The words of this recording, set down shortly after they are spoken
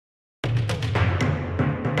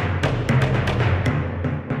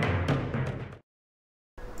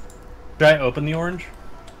Should I open the orange?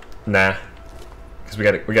 Nah, because we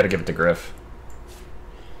gotta give it to Griff.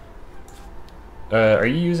 Are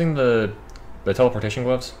you using the teleportation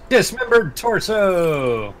gloves? Dismembered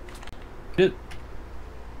torso. Good.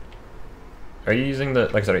 Are you using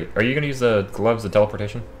the are you gonna use the gloves, the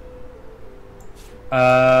teleportation?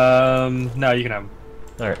 No, you can have them.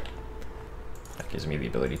 All right. That gives me the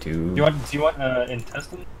ability to. Do you want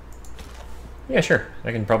intestine? Yeah, sure.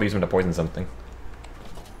 I can probably use them to poison something.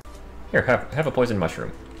 Here, have a poison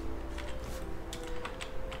mushroom.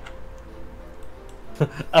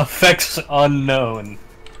 Effects unknown.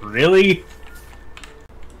 Really?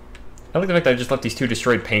 I like the fact that I just left these two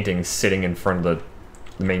destroyed paintings sitting in front of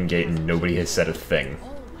the main gate and nobody has said a thing.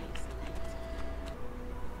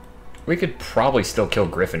 We could probably still kill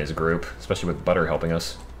Griff and his group, especially with Butter helping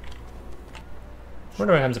us. I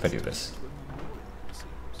wonder what happens if I do this.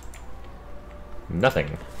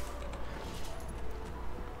 Nothing.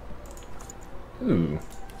 Ooh.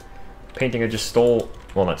 Painting I just stole...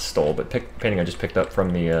 Well, not stole, but painting I just picked up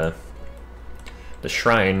from the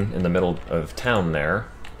shrine in the middle of town there.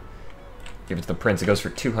 Give it to the prince. It goes for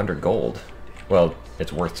 200 gold. Well,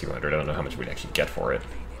 it's worth 200. I don't know how much we'd actually get for it.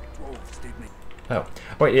 Oh.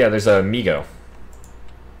 Wait, yeah, there's a Migo.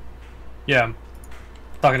 Yeah. I'm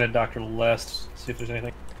talking to Dr. Lest, see if there's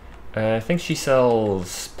anything. I think she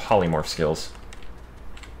sells polymorph skills.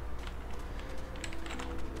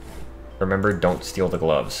 Remember, don't steal the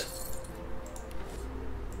gloves.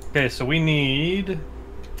 Okay, so we need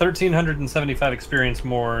 1,375 experience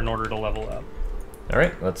more in order to level up.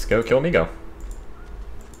 Alright, let's go kill Migo.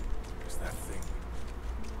 What's that thing?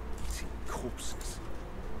 Eating corpses.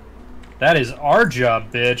 That is our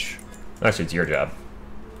job, bitch. Actually, it's your job.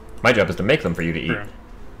 My job is to make them for you to eat. True.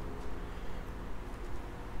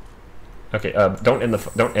 Okay, don't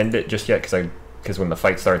end it just yet, because when the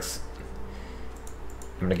fight starts,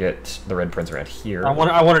 I'm gonna get the Red Prince around here.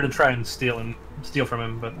 I wanted to try and steal from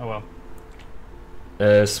him, but oh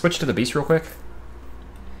well. Switch to the beast real quick.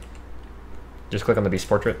 Just click on the beast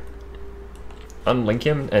portrait. Unlink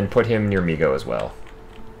him and put him near Migo as well.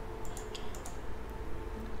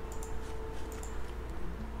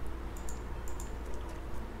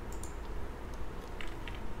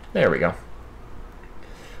 There we go.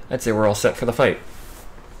 I'd say we're all set for the fight.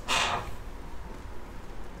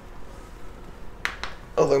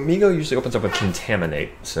 Although Migo usually opens up with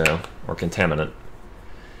Contaminate, so... or Contaminant.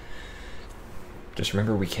 Just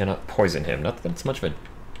remember we cannot poison him. Not that it's much of a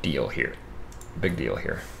deal here. Big deal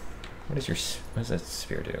here. What does that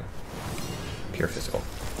sphere do? Pure physical.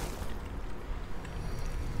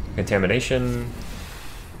 Contamination.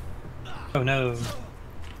 Oh no.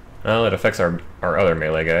 Well, it affects our other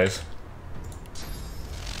melee guys.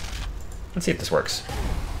 Let's see if this works.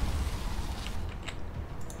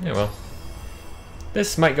 Yeah, well.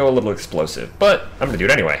 This might go a little explosive, but I'm gonna do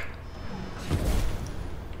it anyway.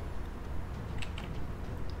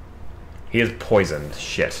 He is poisoned.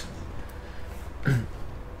 Shit.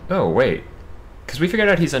 Oh, wait. Because we figured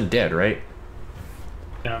out he's undead, right?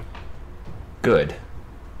 Yeah. Good.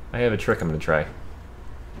 I have a trick I'm gonna try.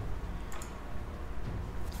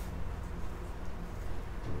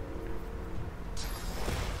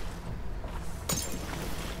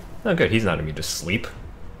 Oh, good. He's not immune to sleep.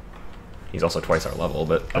 He's also twice our level,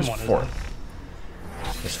 but there's four.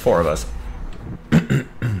 There's four of us.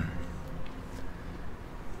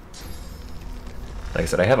 Like I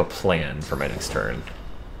said, I have a plan for my next turn.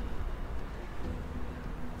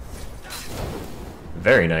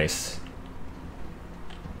 Very nice.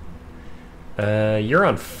 You're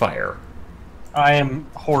on fire. I am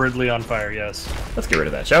horridly on fire, yes. Let's get rid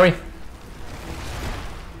of that, shall we?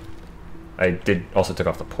 I did also took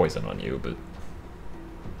off the poison on you, but...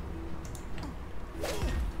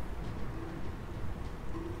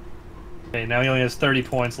 Okay, now he only has 30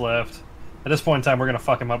 points left. At this point in time, we're gonna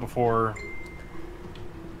fuck him up before...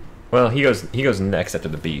 Well, he goes next after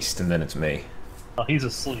the beast, and then it's me. Oh, he's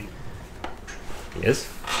asleep. He is?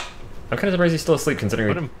 I'm kind of surprised he's still asleep,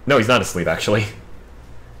 considering... Put him- No, he's not asleep, actually.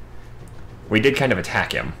 We did kind of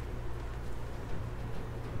attack him.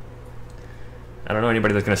 I don't know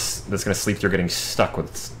anybody that's gonna sleep through getting stuck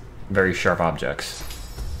with very sharp objects.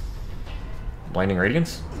 Blinding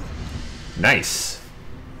Radiance? Nice!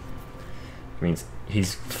 Means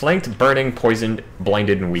he's flanked, burning, poisoned,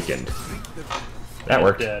 blinded, and weakened. That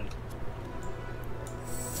worked. Dead.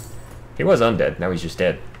 He was undead, now he's just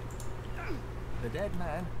dead. The dead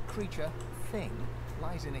man, creature, thing,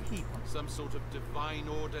 lies in a heap. Some sort of divine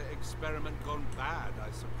order experiment gone bad,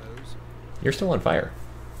 I suppose. You're still on fire.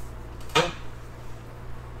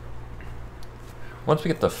 Once we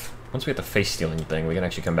get the face stealing thing, we can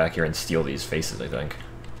actually come back here and steal these faces, I think.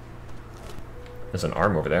 There's an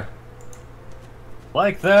arm over there.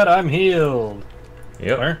 Like that, I'm healed.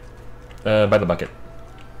 Yep. Where? By the bucket.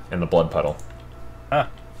 And the blood puddle. Ah.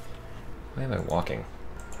 Why am I walking?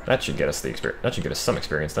 That should get us the experience. That should get us some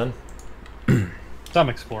experience then. Some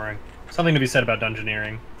exploring. Something to be said about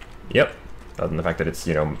dungeoneering. Yep. Other than the fact that it's,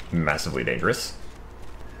 you know, massively dangerous.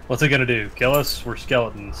 What's it gonna do? Kill us? We're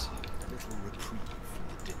skeletons. Little reprieve from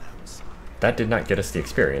the din outside. That did not get us the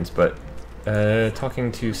experience, but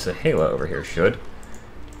talking to Sahela over here should.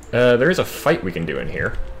 There is a fight we can do in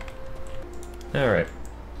here. Alright.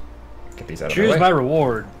 Get these out of the way. Choose my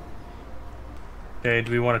reward. Okay,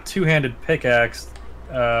 do we want a two-handed pickaxe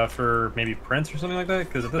for maybe Prince or something like that?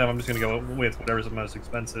 Because at this time I'm just gonna go with whatever's the most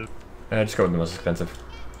expensive. Just go with the most expensive.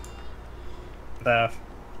 Staff.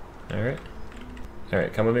 Alright.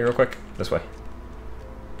 Alright, come with me real quick. This way.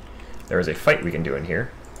 There is a fight we can do in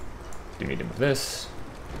here. Do need to move this.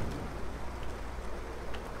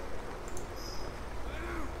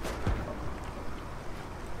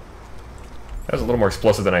 That was a little more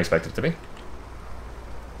explosive than I expected it to be.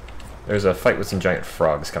 There's a fight with some giant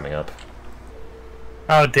frogs coming up.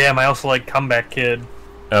 Oh damn! I also like Comeback Kid.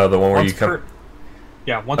 Oh, the one where Once you come...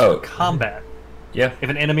 Yeah, once Oh. per combat. Yeah. If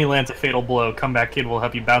an enemy lands a fatal blow, Comeback Kid will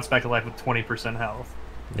help you bounce back to life with 20% health.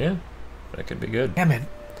 Yeah. That could be good. Damn it!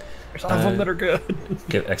 There's a lot of them that are good.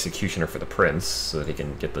 Get Executioner for the Prince, so that he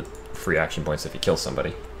can get the free action points if he kills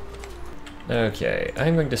somebody. Okay,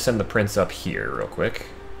 I'm going to send the Prince up here real quick.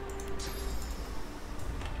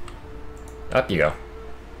 Up you go.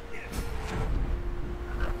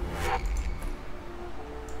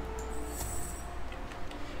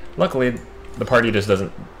 Luckily, the party just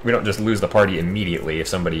doesn't... We don't just lose the party immediately if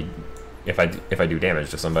somebody... If I do damage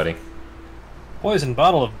to somebody. Poison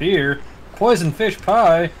bottle of beer, poison fish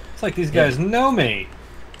pie. It's like these guys know me.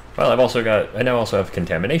 Well, I now also have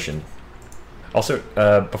contamination. Also,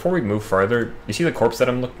 before we move farther, you see the corpse that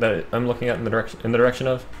I'm looking at in the direction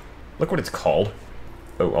of? Look what it's called.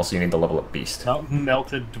 Oh, also you need to level up beast.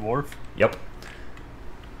 Melted dwarf. Yep.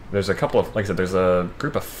 There's a couple of, like I said, there's a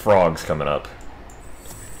group of frogs coming up.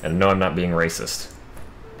 And no, I'm not being racist.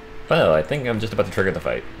 Well, I think I'm just about to trigger the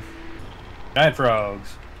fight. Giant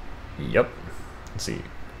frogs. Yep. Let's see.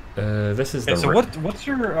 This is Okay, the... so what's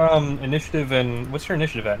your initiative and what's your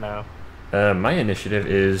initiative at now? My initiative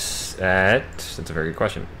is at... That's a very good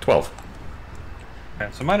question. 12.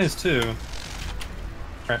 Okay, so mine is 2.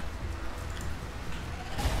 Alright.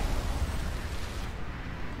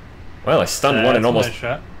 Well, I stunned one and That's a almost... nice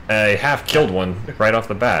shot. I half killed one right off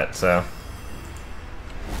the bat, so...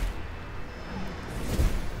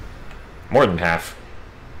 More than half.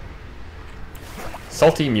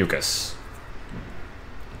 Salty mucus.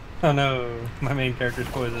 Oh no, my main character's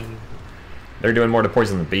poisoned. They're doing more to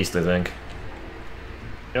poison the beast, I think.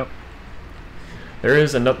 Yep.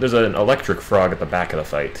 There's an electric frog at the back of the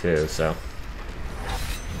fight too, so...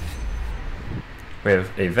 We have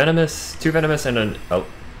a venomous, 2 venomous, and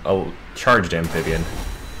a charged amphibian.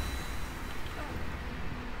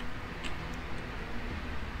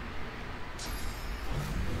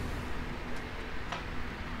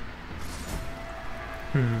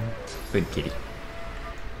 Good kitty.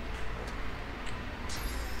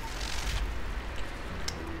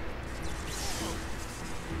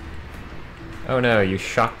 Oh no, you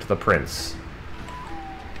shocked the prince.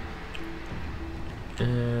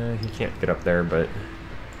 He can't get up there, but...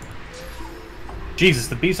 Jesus,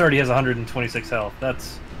 the beast already has 126 health.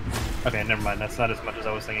 That's... Okay, never mind. That's not as much as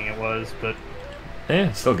I was thinking it was, but...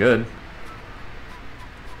 Still good.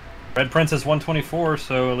 Red Prince has 124,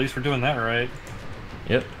 so at least we're doing that right.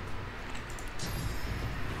 Yep.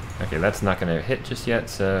 Okay, that's not gonna hit just yet,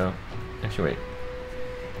 so... Actually, wait.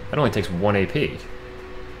 That only takes 1 AP.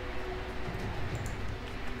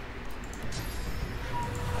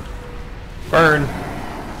 Burn!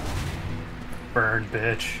 Burn,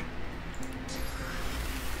 bitch.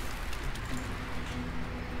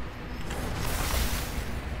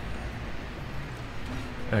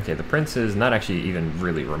 Okay, the prince is not actually even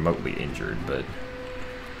really remotely injured, but...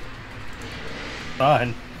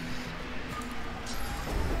 Fine.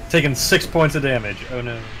 Taking 6 points of damage. Oh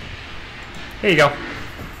no. Here you go.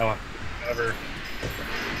 Oh, whatever.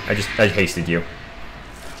 I hasted you.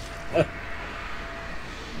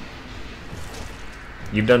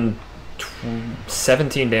 You've done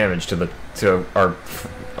 17 damage to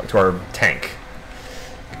our tank.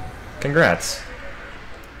 Congrats.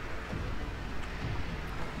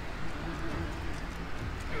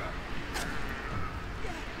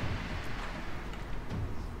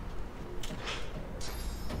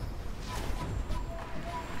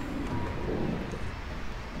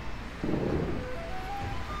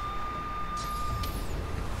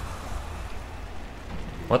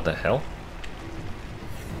 What the hell?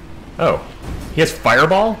 Oh. He has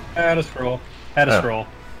fireball? Add a scroll. Add a scroll.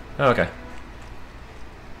 Oh, okay.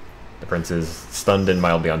 The prince is stunned and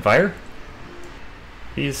mildly on fire.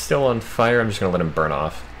 He's still on fire. I'm just going to let him burn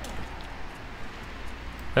off.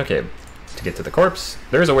 Okay. To get to the corpse.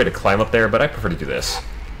 There is a way to climb up there, but I prefer to do this.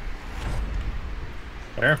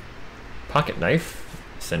 There. Pocket knife.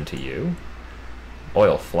 Send to you.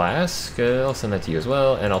 Oil flask. I'll send that to you as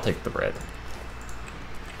well, and I'll take the bread.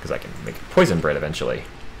 Because I can make poison bread eventually.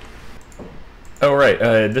 Oh, right.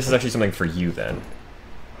 This is actually something for you, then.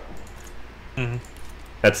 Mm-hmm.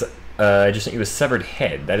 That's, I just sent you a severed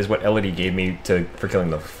head. That is what Elodie gave me for killing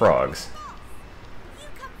the frogs. You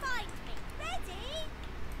can find me. Ready?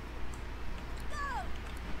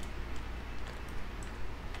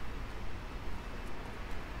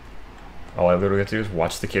 Go. All I literally have to do is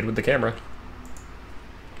watch the kid with the camera.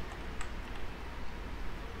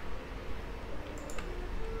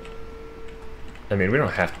 I mean, I don't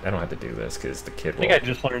have to do this because the kid will... I think I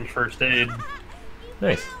just learned first aid.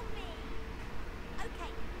 Nice.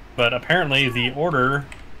 But apparently the Order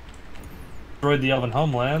destroyed the Elven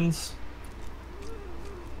homelands.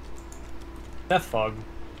 Death fog.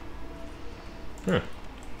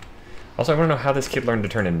 Also, I want to know how this kid learned to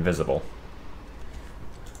turn invisible.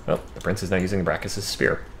 Well, the prince is now using Brachus'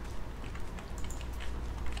 spear.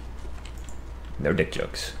 No dick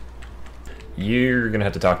jokes. You're gonna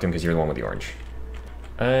have to talk to him because you're the one with the orange.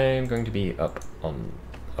 I'm going to be up on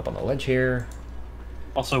the ledge here.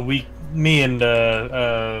 Also, me and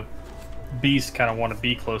Beast kind of want to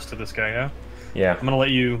be close to this guy, yeah? Yeah. I'm gonna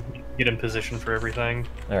let you get in position for everything.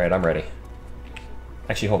 Alright, I'm ready.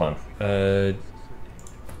 Actually, hold on.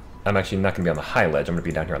 I'm actually not gonna be on the high ledge, I'm gonna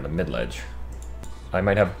be down here on the mid ledge. I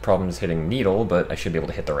might have problems hitting Needle, but I should be able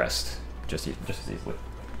to hit the rest. Just as easily.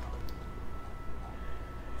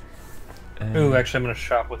 Ooh, actually, I'm gonna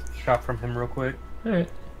shop from him real quick. Alright.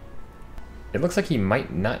 It looks like he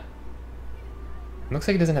might not... It looks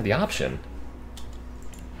like he doesn't have the option.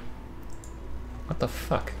 What the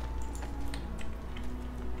fuck?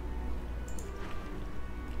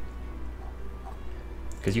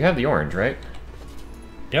 Because you have the orange, right?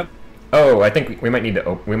 Yep. Oh, I think we might need to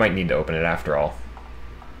open it after all.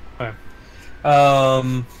 Okay.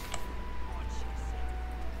 Is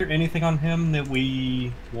there anything on him that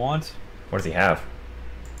we want? What does he have?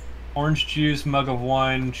 Orange juice, mug of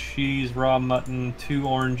wine, cheese, raw mutton, 2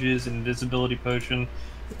 oranges, invisibility potion,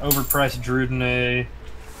 overpriced drudene,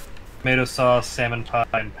 tomato sauce, salmon pie,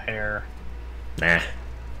 and pear. Nah.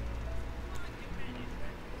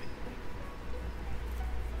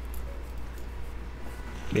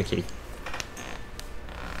 Be a kitty.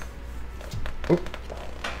 Oop.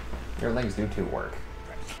 Your legs do too work.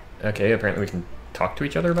 Okay, apparently we can talk to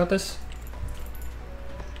each other about this.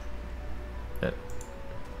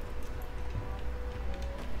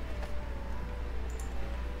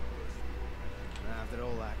 After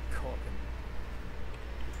all that cock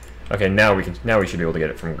and Okay, now we should be able to get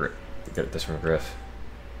it from Griff. Get this from Griff.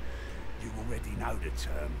 you already know the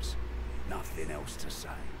terms. Nothing else to say.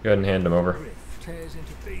 Go ahead and hand them over. Griff tears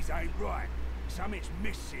into these ain't right. Something's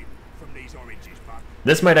missing from these oranges, but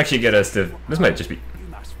This might actually get us to. This might just be. you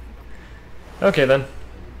must. Okay then.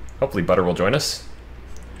 Hopefully Butter will join us.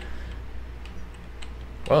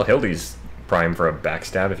 Well, Hildy's prime for a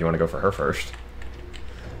backstab if you want to go for her first.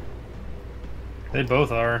 They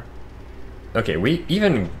both are. Okay, we're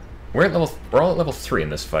all at level 3 in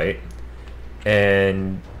this fight,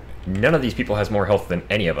 and none of these people has more health than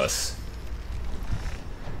any of us.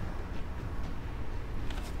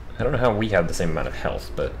 I don't know how we have the same amount of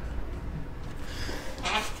health, but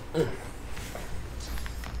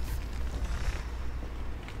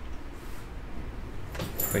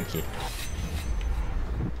good key.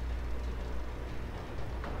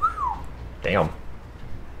 Damn.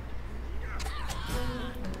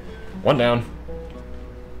 One down.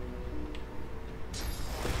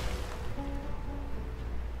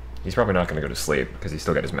 He's probably not going to go to sleep because he's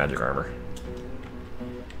still got his magic armor.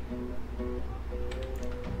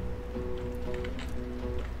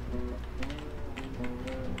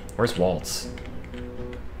 Where's Waltz?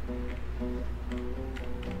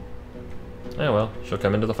 Oh well, she'll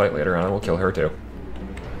come into the fight later on and we'll kill her too.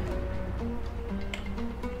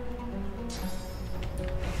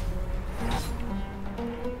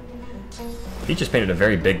 He just painted a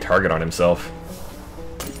very big target on himself.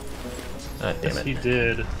 Ah, damn Yes, it. he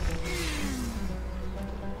did.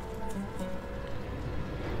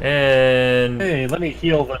 And... Hey, let me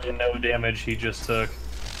heal the no damage he just took.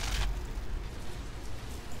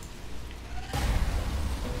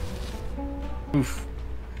 Oof.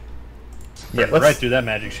 Yeah, right through that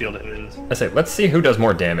magic shield it is. I say, let's see who does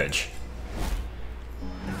more damage.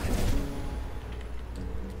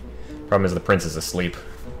 Problem is the prince is asleep.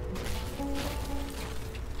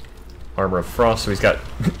 Armor of Frost, so he's got...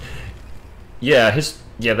 yeah,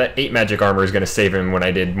 that 8 magic armor is going to save him when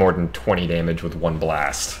I did more than 20 damage with 1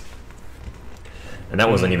 blast. And that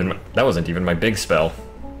wasn't even my big spell.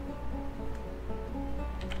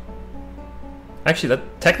 Actually,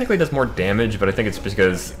 that technically does more damage, but I think it's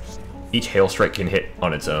because each hail strike can hit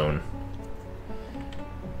on its own.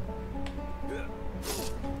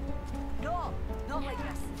 No, not like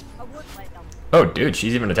this. I won't let them. Oh, dude,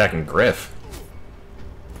 she's even attacking Griff.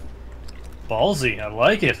 Ballsy, I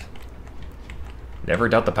like it. Never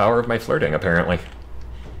doubt the power of my flirting, apparently.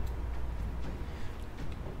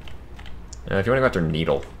 If you want to go after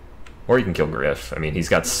Needle, or you can kill Griff. I mean, he's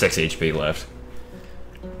got 6 HP left.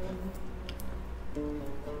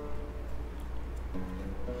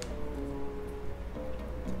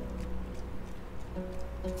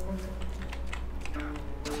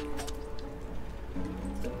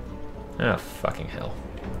 Ah, fucking hell.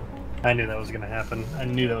 I knew that was gonna happen. I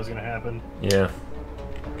knew that was gonna happen. Yeah.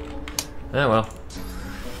 Oh well.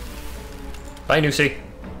 Bye, Nusi.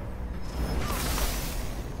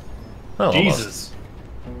 Oh, Jesus.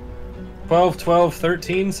 12, 12,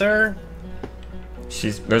 13, sir?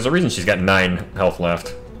 There's a reason she's got 9 health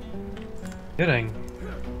left. Kidding.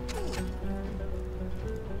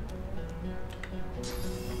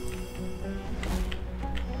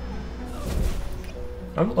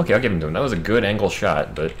 Okay, I'll give him to him. That was a good angle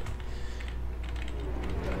shot, but...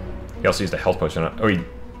 He also used a health potion on... Oh,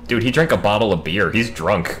 dude, he drank a bottle of beer. He's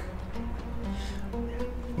drunk.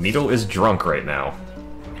 Needle is drunk right now.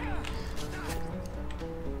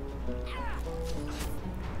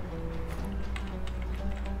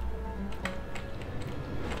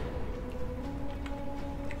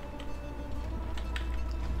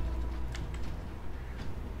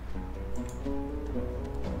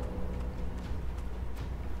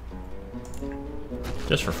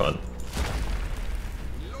 Just for fun.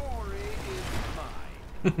 Glory is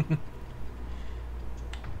mine.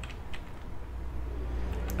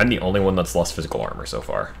 I'm the only one that's lost physical armor so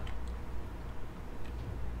far.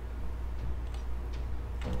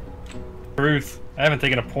 Truth. I haven't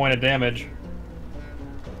taken a point of damage.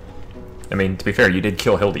 I mean, to be fair, you did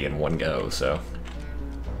kill Hildy in 1 go, so...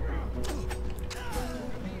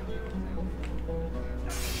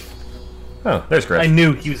 Oh, there's Griff. I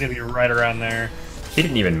knew he was gonna be right around there. He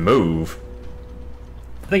didn't even move.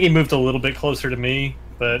 I think he moved a little bit closer to me,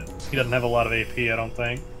 but he doesn't have a lot of AP, I don't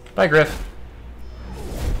think. Bye, Griff.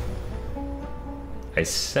 I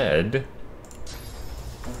said...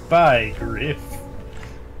 Bye, Griff.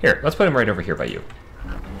 Here, let's put him right over here by you.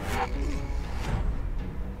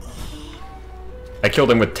 I killed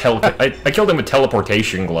him with I killed him with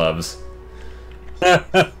teleportation gloves.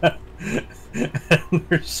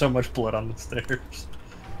 There's so much blood on the stairs.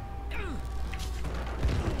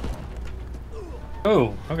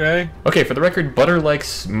 Oh, okay. Okay, for the record, Butter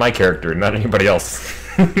likes my character, not anybody else.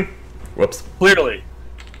 Whoops. Clearly.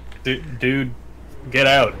 Dude, get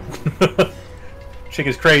out. Chick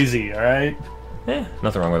is crazy, alright?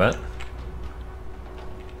 Nothing wrong with that.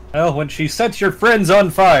 Well, when she sets your friends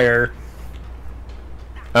on fire...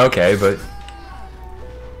 Okay, but...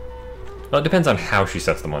 Well, it depends on how she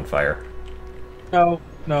sets them on fire. No,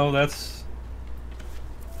 that's...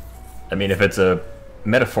 I mean, if it's a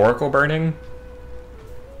metaphorical burning...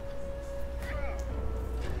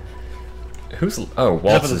 Who's... Oh, Up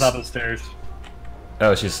Waltz at the is... top of the stairs.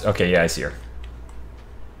 Oh, she's... Okay, yeah, I see her.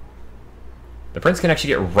 The prince can actually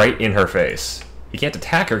get right in her face. He can't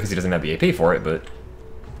attack her because he doesn't have the AP for it, but...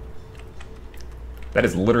 That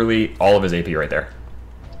is literally all of his AP right there.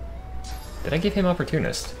 Did I give him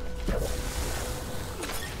Opportunist?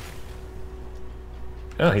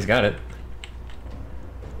 Oh, he's got it.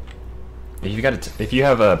 If you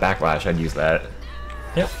have a Backlash, I'd use that.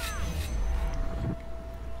 Yep.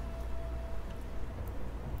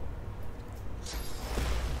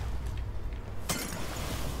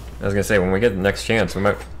 I was gonna say, when we get the next chance,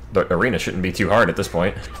 the arena shouldn't be too hard at this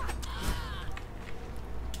point.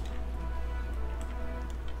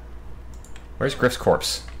 Where's Griff's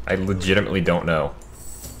corpse? I legitimately don't know.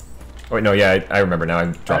 Oh wait, no, yeah, I remember now. I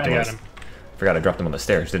dropped him. Forgot I dropped him on the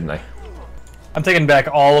stairs, didn't I? I'm taking back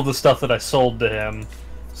all of the stuff that I sold to him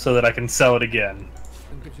so that I can sell it again.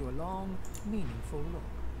 And gives you a long, meaningful look.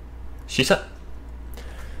 She said...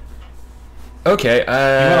 Okay,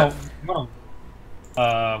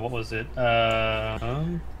 what was it?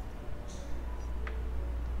 I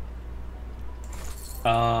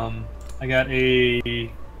got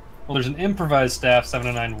a Well, there's an improvised staff, 7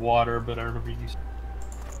 to 9 water, but I remember using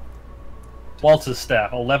Waltz's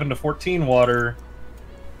staff, 11 to 14 water.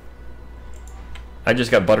 I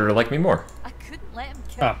just got Butter to like me more. I couldn't let him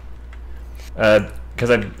kill.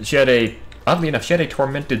 Because she had a, oddly enough, she had a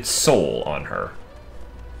tormented soul on her.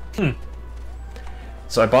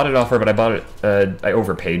 So I bought it off her, but I bought it, I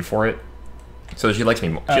overpaid for it. So she likes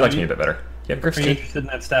me, she likes me a bit better. You have Griff's Are you tea? interested in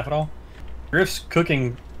that staff at all? Griff's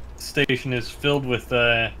cooking station is filled with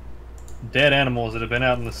dead animals that have been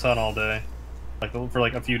out in the sun all day, like for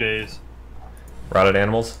like a few days. Rotted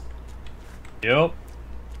animals? Yep.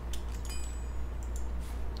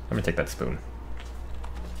 I'm gonna take that spoon.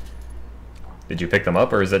 Did you pick them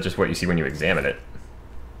up, or is that just what you see when you examine it?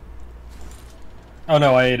 Oh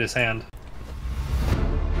no, I ate his hand.